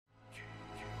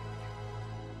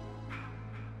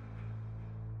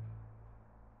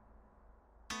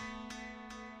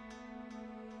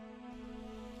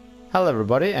Hello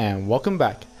everybody and welcome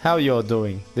back. How you all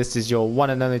doing? This is your one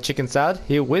and only Chicken Salad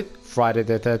here with Friday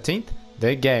the 13th,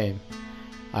 the game.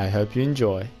 I hope you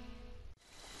enjoy.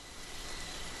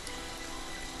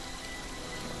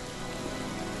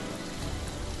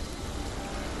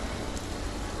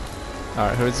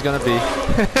 Alright, who's it gonna be?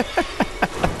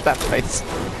 That face.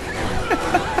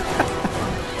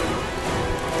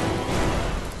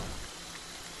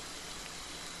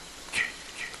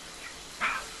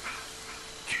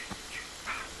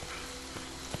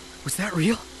 Was that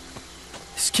real?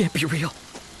 This can't be real.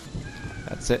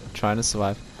 That's it, trying to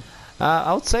survive.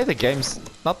 I would say the game's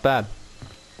not bad.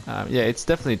 Yeah, it's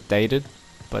definitely dated,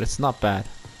 but it's not bad.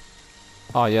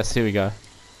 Oh yes, here we go.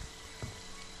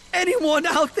 Anyone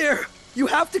out there? You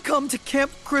have to come to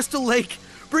Camp Crystal Lake.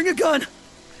 Bring a gun.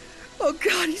 Oh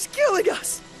God, he's killing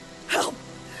us. Help!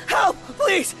 Help!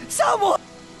 Please, someone!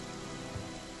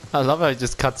 I love how he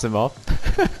just cuts him off.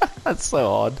 That's so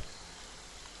odd.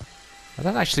 I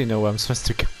don't actually know where I'm supposed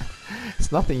to go.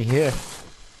 There's nothing here.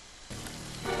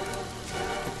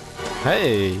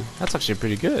 Hey, that's actually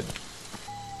pretty good.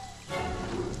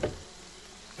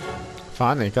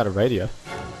 Finally, got a radio.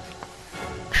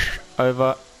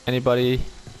 Over. Anybody?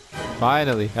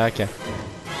 Finally. Okay.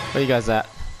 Where you guys at?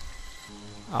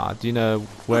 Do you know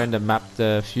where in the map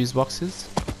the fuse box is?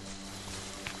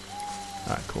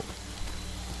 Alright, cool.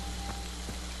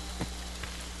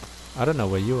 I don't know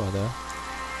where you are though.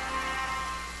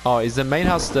 Oh, is the main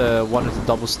house the one with the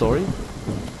double story?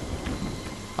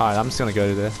 Alright, I'm just gonna go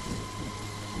to there.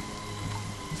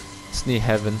 It's near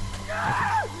heaven.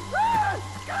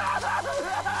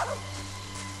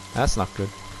 That's not good.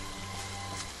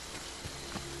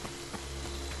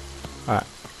 Alright,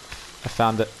 I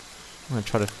found it. I'm gonna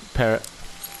try to repair it.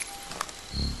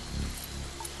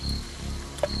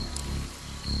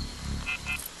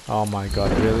 Oh my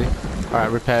god, really?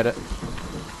 Alright, repaired it.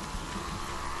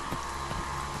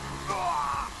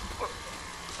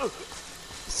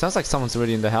 Sounds like someone's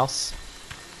already in the house.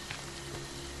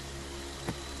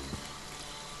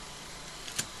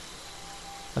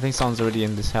 I think someone's already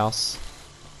in this house.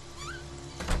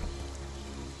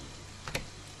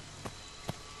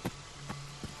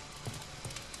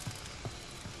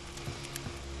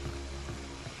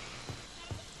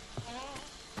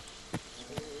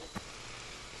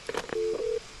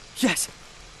 Yes.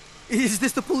 Is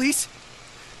this the police?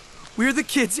 We're the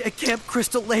kids at Camp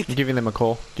Crystal Lake. I'm giving them a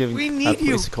call. Giving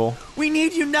police a call. We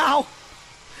need you now.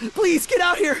 Please get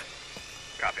out here.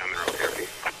 Copy, I'm in real therapy.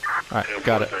 Alright,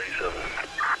 got it. 37.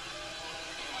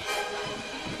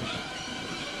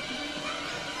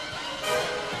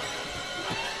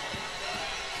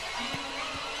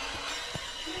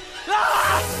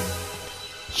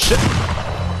 Shit!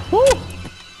 Woo!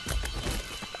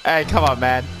 Hey, come on,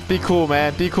 man. Be cool,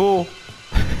 man. Be cool.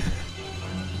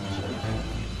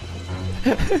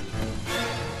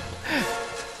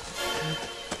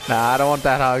 Nah, I don't want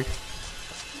that hug.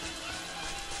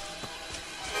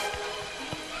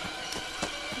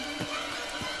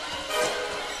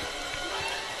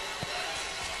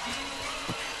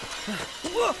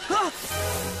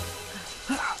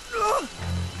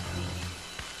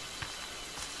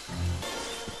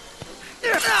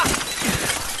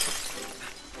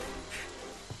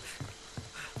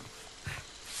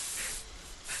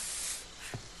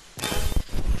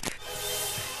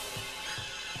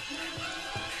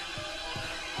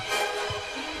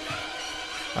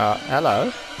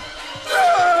 Hello.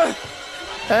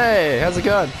 Hey, how's it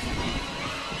going?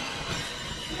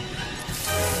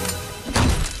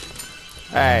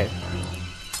 Hey.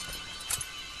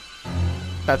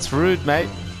 That's rude, mate.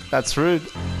 That's rude.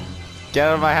 Get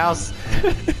out of my house.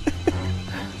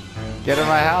 Get out of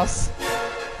my house.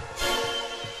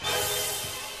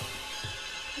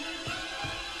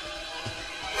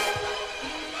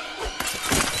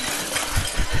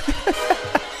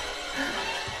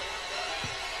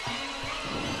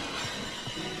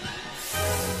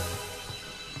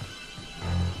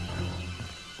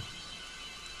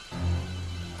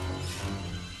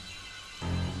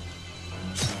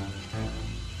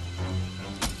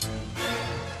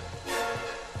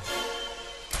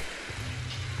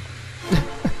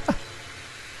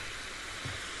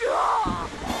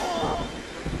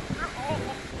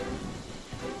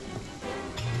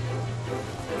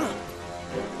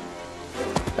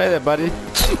 Hey there, buddy.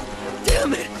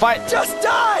 Damn it! Fight! Just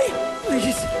die!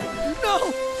 Please!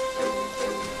 No!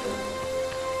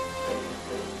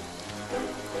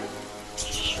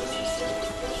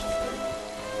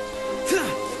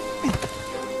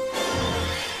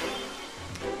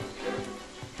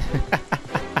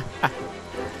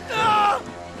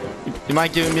 You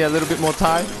mind giving me a little bit more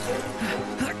time?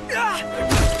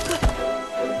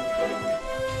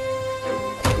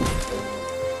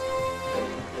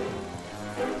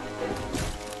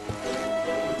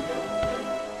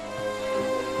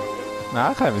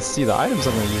 Nah, I can't even see the items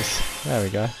I'm gonna use. There we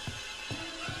go.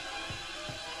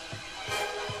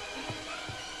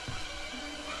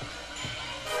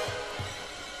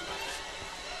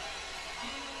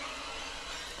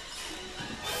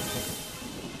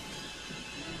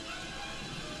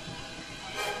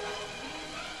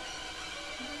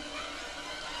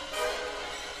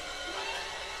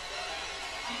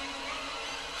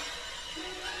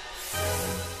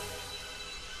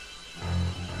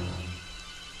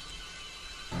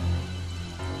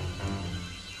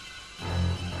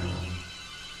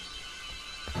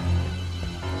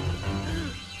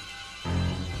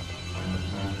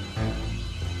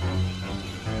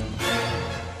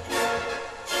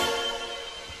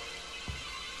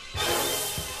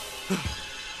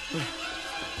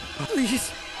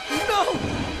 Please, no!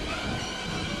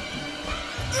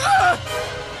 Ah!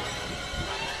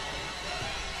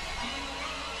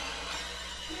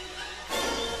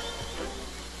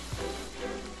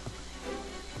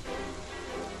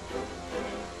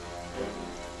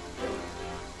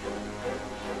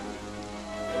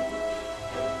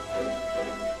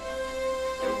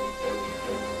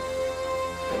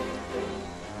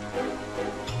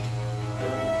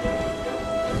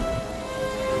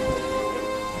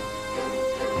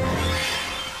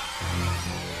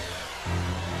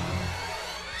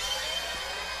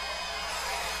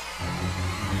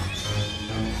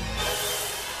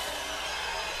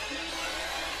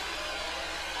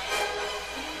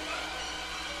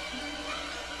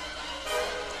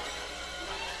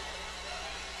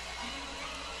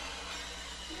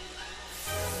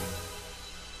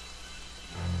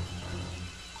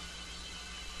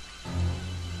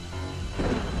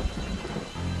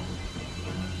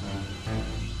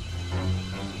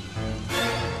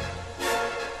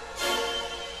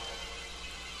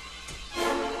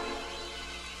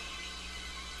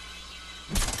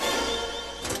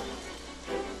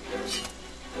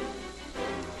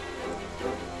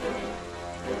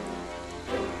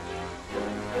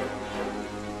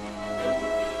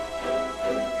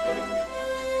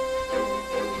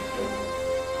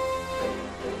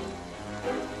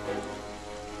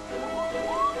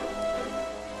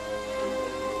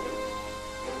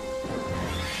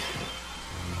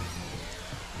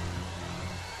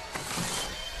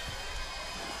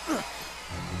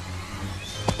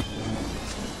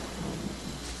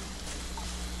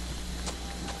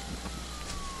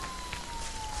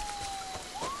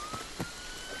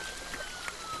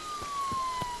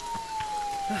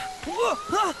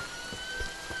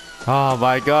 Oh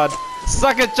my god.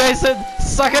 Suck it, Jason!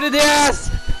 Suck it in the ass!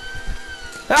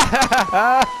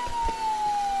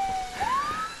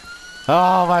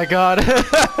 Oh my god.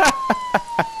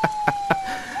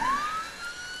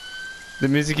 The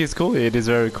music is cool. It is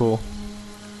very cool.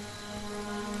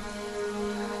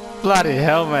 Bloody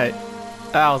hell, mate.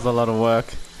 That was a lot of work.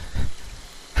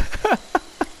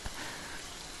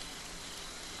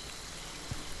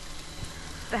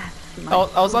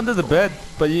 I was under the bed,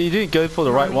 but you didn't go for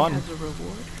the right one. Has a reward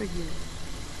for you.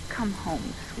 Come home,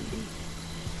 sweetie.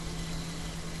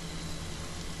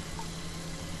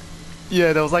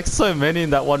 Yeah, there was like so many in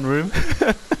that one room.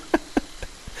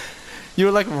 You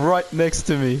were like right next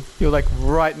to me. You were like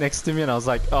right next to me, and I was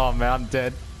like, oh man, I'm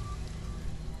dead.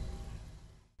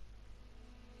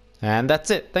 And that's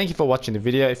it. Thank you for watching the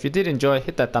video. If you did enjoy,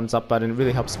 hit that thumbs up button. It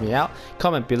really helps me out.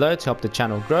 Comment below to help the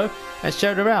channel grow, and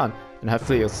share it around, and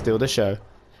hopefully you'll steal the show.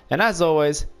 And as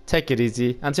always, take it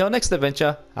easy. Until next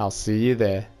adventure, I'll see you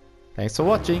there. Thanks for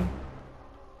watching.